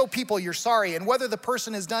gotta show people you're sorry. And whether the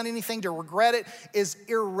person has done anything to regret it is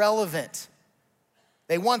irrelevant.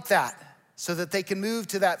 They want that so that they can move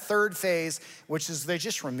to that third phase, which is they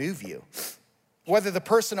just remove you. Whether the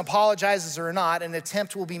person apologizes or not, an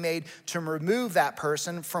attempt will be made to remove that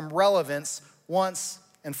person from relevance once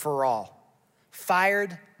and for all.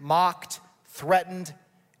 Fired, mocked, threatened,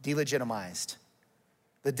 delegitimized.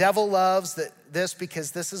 The devil loves this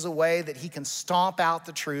because this is a way that he can stomp out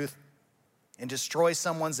the truth and destroy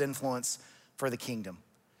someone's influence for the kingdom,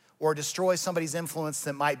 or destroy somebody's influence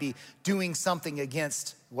that might be doing something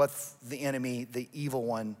against what the enemy, the evil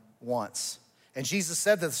one, wants. And Jesus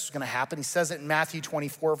said that this was gonna happen. He says it in Matthew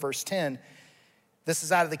 24, verse 10. This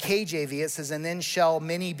is out of the KJV. It says, "And then shall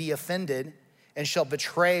many be offended and shall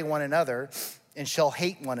betray one another and shall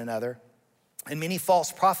hate one another. And many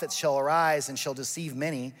false prophets shall arise and shall deceive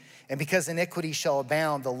many. And because iniquity shall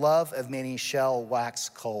abound, the love of many shall wax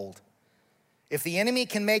cold." If the enemy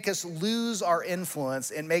can make us lose our influence,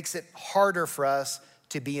 it makes it harder for us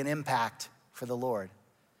to be an impact for the Lord.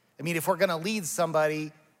 I mean, if we're gonna lead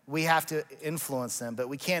somebody, we have to influence them, but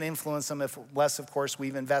we can't influence them unless, of course,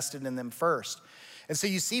 we've invested in them first. And so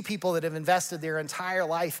you see people that have invested their entire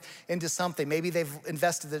life into something. Maybe they've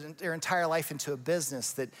invested their entire life into a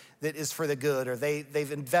business that is for the good, or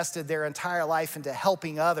they've invested their entire life into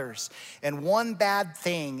helping others. And one bad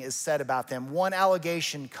thing is said about them, one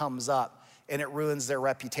allegation comes up, and it ruins their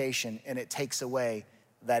reputation, and it takes away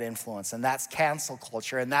that influence. And that's cancel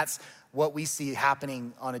culture, and that's what we see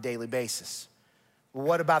happening on a daily basis. Well,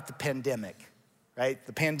 what about the pandemic? Right?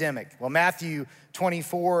 The pandemic. Well, Matthew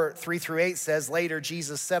 24, 3-8 says, "Later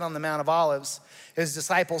Jesus sat on the Mount of Olives. His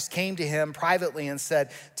disciples came to him privately and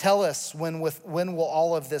said, 'Tell us, when will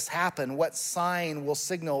all of this happen? What sign will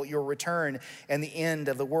signal your return and the end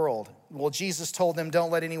of the world?' Well, Jesus told them,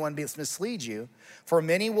 'Don't let anyone mislead you, for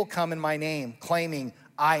many will come in my name, claiming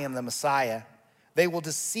I am the Messiah. They will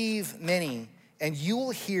deceive many, and you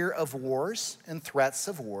will hear of wars and threats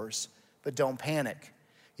of wars, but don't panic.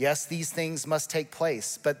 Yes, these things must take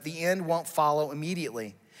place, but the end won't follow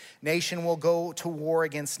immediately. Nation will go to war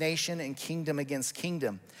against nation and kingdom against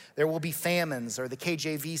kingdom. There will be famines, or the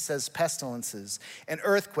KJV says pestilences, and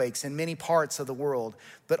earthquakes in many parts of the world.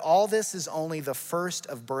 But all this is only the first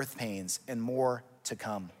of birth pains, and more to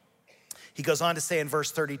come. He goes on to say in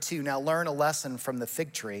verse 32, now learn a lesson from the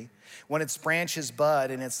fig tree. When its branches bud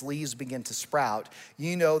and its leaves begin to sprout,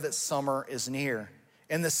 you know that summer is near.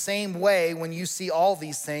 In the same way, when you see all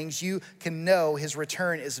these things, you can know his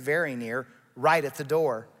return is very near, right at the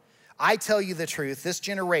door. I tell you the truth, this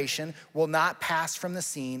generation will not pass from the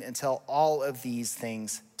scene until all of these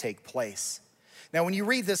things take place. Now, when you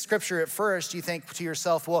read this scripture at first, you think to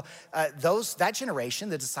yourself, well, that generation,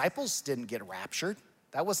 the disciples didn't get raptured.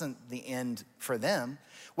 That wasn't the end for them.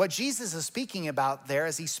 What Jesus is speaking about there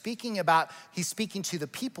is he's speaking to the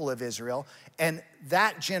people of Israel and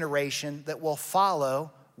that generation that will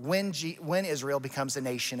follow when Israel becomes a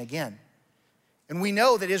nation again. And we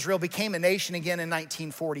know that Israel became a nation again in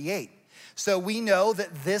 1948. So we know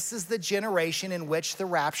that this is the generation in which the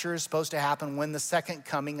rapture is supposed to happen, when the second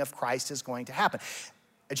coming of Christ is going to happen.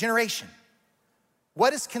 A generation.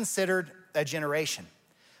 What is considered a generation?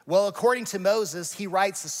 Well, according to Moses, he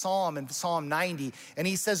writes a psalm in Psalm 90, and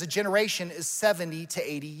he says a generation is 70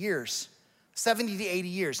 to 80 years. 70 to 80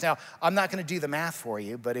 years. Now, I'm not gonna do the math for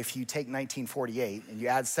you, but if you take 1948 and you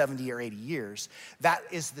add 70 or 80 years, that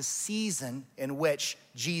is the season in which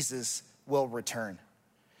Jesus will return.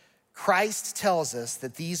 Christ tells us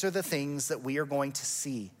that these are the things that we are going to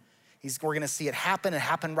see. We're gonna see it happen and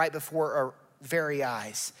happen right before our very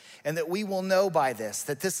eyes, and that we will know by this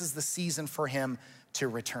that this is the season for him to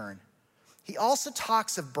return. He also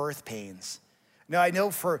talks of birth pains. Now, I know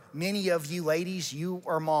for many of you ladies, you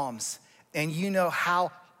are moms, and you know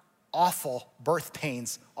how awful birth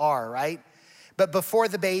pains are, right? But before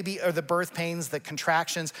the baby or the birth pains, the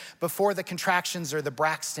contractions, before the contractions are the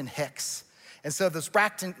Braxton Hicks. And so those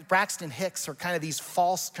Braxton Hicks are kind of these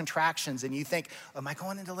false contractions, and you think, am I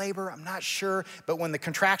going into labor? I'm not sure. But when the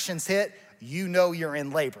contractions hit, you know you're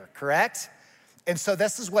in labor, correct? And so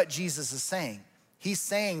this is what Jesus is saying. He's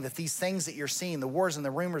saying that these things that you're seeing, the wars and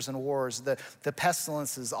the rumors and wars, the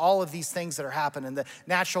pestilences, all of these things that are happening, the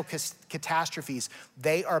natural catastrophes,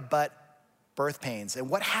 they are but birth pains. And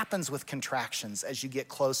what happens with contractions as you get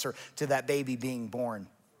closer to that baby being born?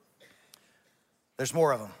 There's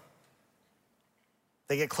more of them.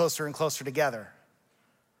 They get closer and closer together.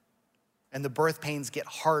 And the birth pains get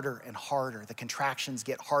harder and harder. The contractions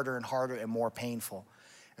get harder and harder and more painful.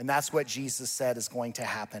 And that's what Jesus said is going to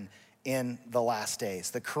happen in the last days.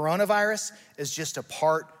 The coronavirus is just a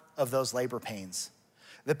part of those labor pains.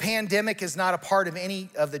 The pandemic is not a part of any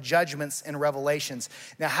of the judgments in Revelations.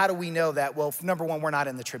 Now, how do we know that? Well, number one, we're not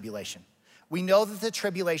in the tribulation. We know that the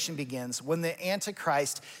tribulation begins when the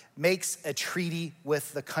Antichrist makes a treaty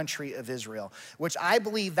with the country of Israel, which I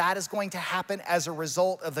believe that is going to happen as a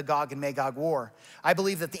result of the Gog and Magog war. I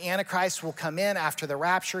believe that the Antichrist will come in after the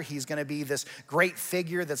rapture. He's gonna be this great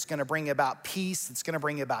figure that's gonna bring about peace, that's gonna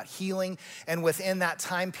bring about healing. And within that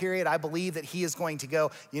time period, I believe that he is going to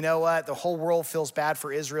go, you know what, the whole world feels bad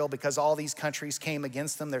for Israel because all these countries came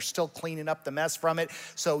against them. They're still cleaning up the mess from it.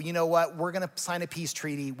 So you know what, we're gonna sign a peace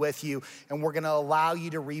treaty with you, and we're gonna allow you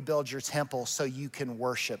to rebuild your temple so you can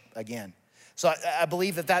worship again. So I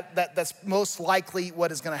believe that's most likely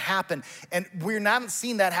what is gonna happen. And we're not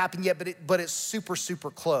seeing that happen yet, but it's super, super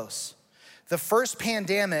close. The first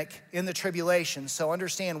pandemic in the tribulation, so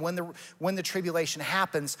understand when the tribulation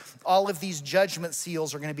happens, all of these judgment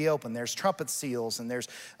seals are gonna be open. There's trumpet seals, and there's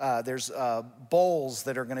bowls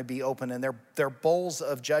that are gonna be open, and they're bowls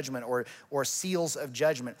of judgment or seals of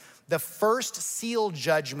judgment. The first seal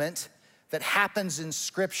judgment that happens in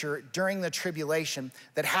Scripture during the tribulation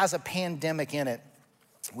that has a pandemic in it,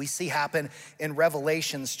 we see happen in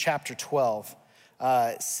Revelations chapter 12,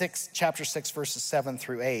 chapter 6, verses 7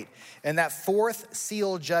 through 8. And that fourth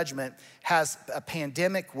seal judgment has a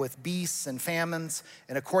pandemic with beasts and famines,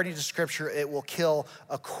 and according to Scripture, it will kill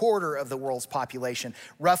a quarter of the world's population,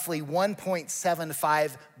 roughly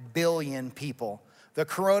 1.75 billion people. The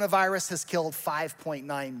coronavirus has killed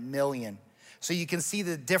 5.9 million. So you can see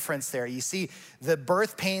the difference there. You see the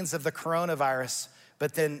birth pains of the coronavirus,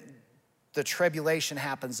 but then the tribulation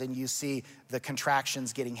happens and you see the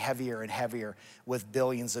contractions getting heavier and heavier with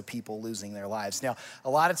billions of people losing their lives. Now, a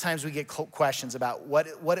lot of times we get questions about what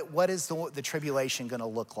is the tribulation gonna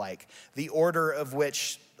look like? The order of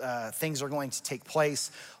which things are going to take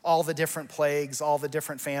place, all the different plagues, all the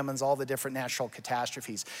different famines, all the different natural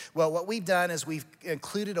catastrophes. Well, what we've done is we've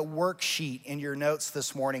included a worksheet in your notes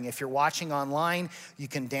this morning. If you're watching online, you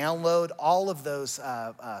can download all of those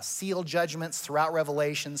sealed judgments throughout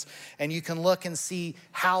Revelations, and you can look and see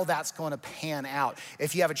how that's going to pan out.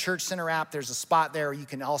 If you have a Church Center app, there's a spot there you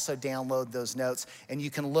can also download those notes, and you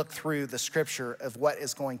can look through the scripture of what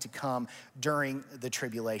is going to come during the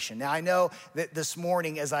tribulation. Now, I know that this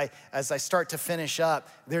morning, as I start to finish up,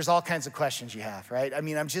 there's all kinds of questions you have, right? I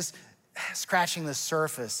mean, I'm just scratching the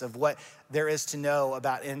surface of what there is to know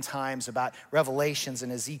about end times, about Revelations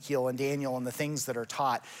and Ezekiel and Daniel and the things that are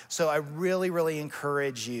taught. So I really, really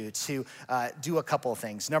encourage you to do a couple of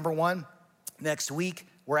things. Number one, next week,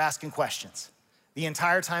 we're asking questions. The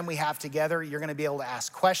entire time we have together, you're gonna be able to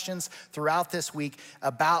ask questions throughout this week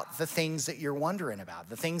about the things that you're wondering about,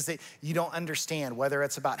 the things that you don't understand, whether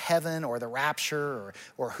it's about heaven or the rapture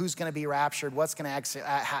or who's gonna be raptured, what's gonna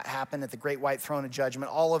happen at the great white throne of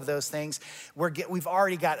judgment, all of those things. We've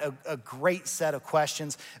already got a great set of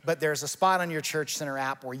questions, but there's a spot on your Church Center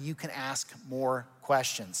app where you can ask more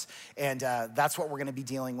questions. And that's what we're gonna be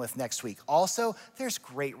dealing with next week. Also, there's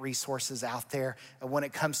great resources out there when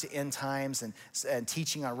it comes to end times and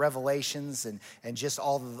teaching on Revelations and just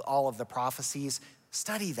all of the prophecies.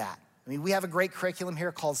 Study that. I mean, we have a great curriculum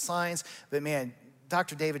here called Signs, but man,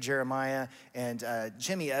 Dr. David Jeremiah and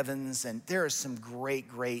Jimmy Evans, and there are some great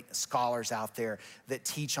scholars out there that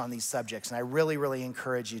teach on these subjects. And I really, really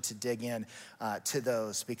encourage you to dig in to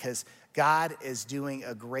those, because God is doing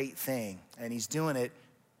a great thing, and he's doing it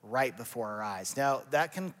right before our eyes. Now,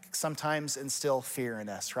 that can sometimes instill fear in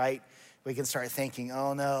us, right? We can start thinking,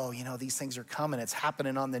 oh no, these things are coming. It's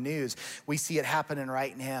happening on the news. We see it happening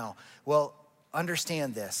right now. Well,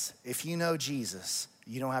 understand this. If you know Jesus,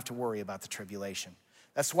 you don't have to worry about the tribulation.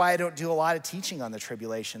 That's why I don't do a lot of teaching on the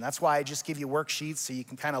tribulation. That's why I just give you worksheets so you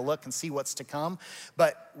can kind of look and see what's to come.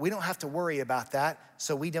 But we don't have to worry about that,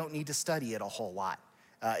 so we don't need to study it a whole lot.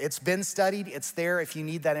 It's been studied, it's there if you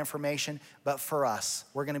need that information, but for us,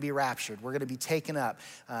 we're gonna be raptured. We're gonna be taken up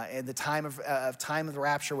at the time of the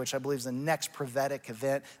rapture, which I believe is the next prophetic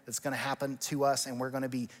event that's gonna happen to us, and we're gonna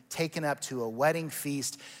be taken up to a wedding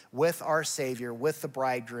feast with our Savior, with the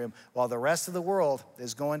bridegroom, while the rest of the world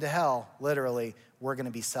is going to hell, literally. We're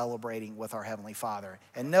gonna be celebrating with our Heavenly Father.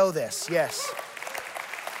 And know this, yes.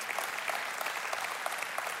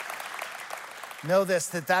 Know this,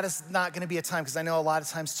 that is not gonna be a time, because I know a lot of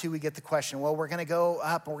times too we get the question, well, we're gonna go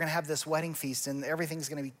up and we're gonna have this wedding feast and everything's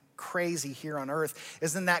gonna be crazy here on earth.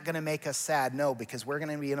 Isn't that gonna make us sad? No, because we're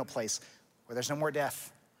gonna be in a place where there's no more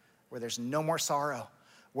death, where there's no more sorrow,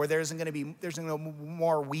 where there's no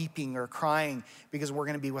more weeping or crying, because we're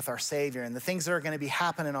gonna be with our Savior. And the things that are gonna be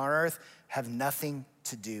happening on earth have nothing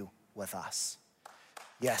to do with us.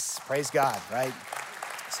 Yes, praise God, right?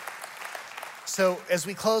 So as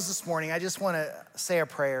we close this morning, I just want to say a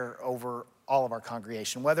prayer over all of our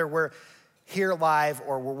congregation, whether we're here live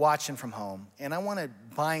or we're watching from home. And I want to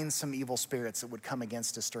bind some evil spirits that would come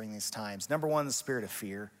against us during these times. Number one, the spirit of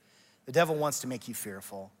fear. The devil wants to make you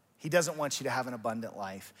fearful. He doesn't want you to have an abundant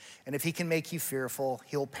life. And if he can make you fearful,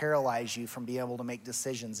 he'll paralyze you from being able to make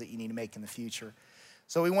decisions that you need to make in the future.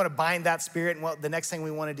 So we want to bind that spirit. And the next thing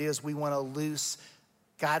we want to do is we want to loose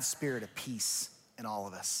God's spirit of peace in all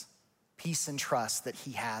of us. Peace and trust that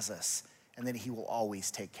he has us and that he will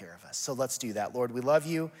always take care of us. So let's do that. Lord, we love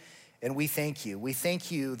you and we thank you. We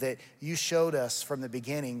thank you that you showed us from the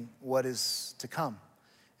beginning what is to come.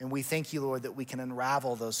 And we thank you, Lord, that we can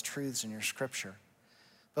unravel those truths in your scripture.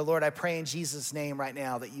 But Lord, I pray in Jesus' name right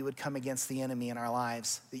now that you would come against the enemy in our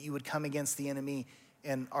lives, that you would come against the enemy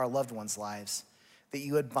in our loved ones' lives, that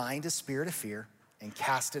you would bind a spirit of fear and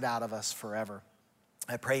cast it out of us forever.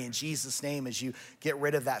 I pray in Jesus' name, as you get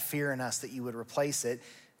rid of that fear in us, that you would replace it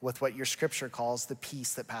with what your scripture calls the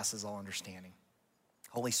peace that passes all understanding.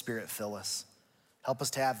 Holy Spirit, fill us. Help us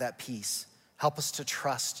to have that peace. Help us to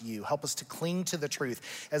trust you. Help us to cling to the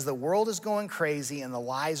truth. As the world is going crazy and the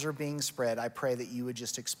lies are being spread, I pray that you would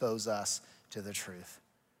just expose us to the truth.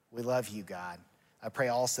 We love you, God. I pray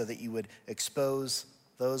also that you would expose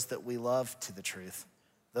those that we love to the truth,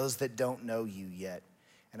 those that don't know you yet.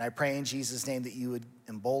 And I pray in Jesus' name that you would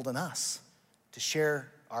embolden us to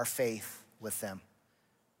share our faith with them.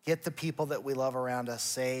 Get the people that we love around us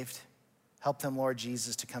saved. Help them, Lord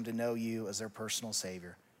Jesus, to come to know you as their personal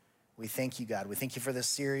Savior. We thank you, God. We thank you for this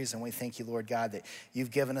series, and we thank you, Lord God, that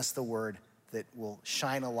you've given us the word that will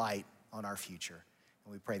shine a light on our future.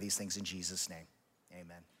 And we pray these things in Jesus' name.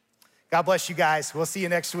 Amen. God bless you guys. We'll see you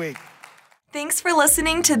next week. Thanks for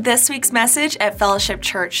listening to this week's message at Fellowship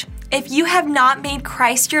Church. If you have not made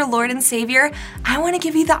Christ your Lord and Savior, I want to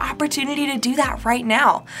give you the opportunity to do that right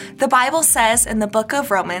now. The Bible says in the book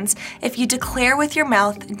of Romans, if you declare with your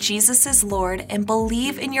mouth Jesus is Lord and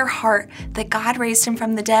believe in your heart that God raised him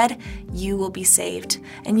from the dead, you will be saved.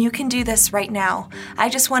 And you can do this right now. I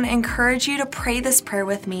just want to encourage you to pray this prayer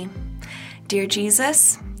with me. Dear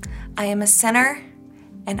Jesus, I am a sinner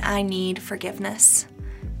and I need forgiveness.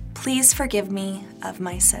 Please forgive me of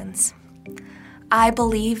my sins. I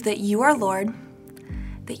believe that you are Lord,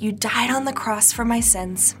 that you died on the cross for my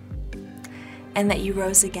sins, and that you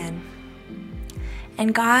rose again.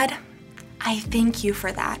 And God, I thank you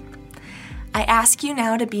for that. I ask you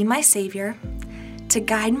now to be my Savior, to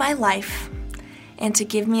guide my life, and to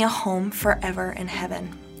give me a home forever in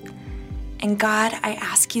heaven. And God, I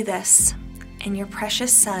ask you this in your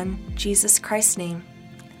precious Son, Jesus Christ's name.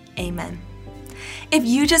 Amen. If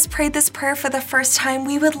you just prayed this prayer for the first time,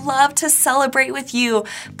 we would love to celebrate with you.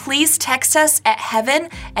 Please text us at heaven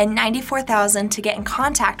at 94,000 to get in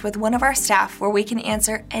contact with one of our staff where we can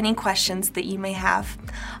answer any questions that you may have.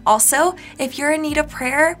 Also, if you're in need of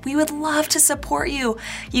prayer, we would love to support you.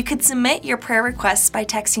 You could submit your prayer requests by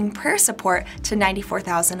texting prayer support to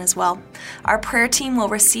 94,000 as well. Our prayer team will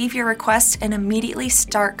receive your request and immediately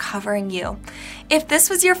start covering you. If this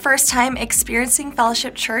was your first time experiencing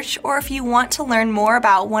Fellowship Church, or if you want to learn more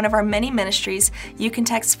about one of our many ministries, you can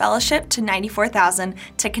text Fellowship to 94,000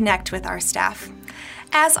 to connect with our staff.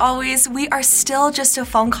 As always, we are still just a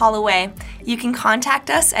phone call away. You can contact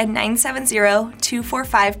us at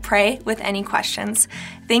 970-245-PRAY with any questions.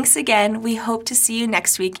 Thanks again. We hope to see you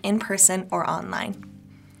next week in person or online.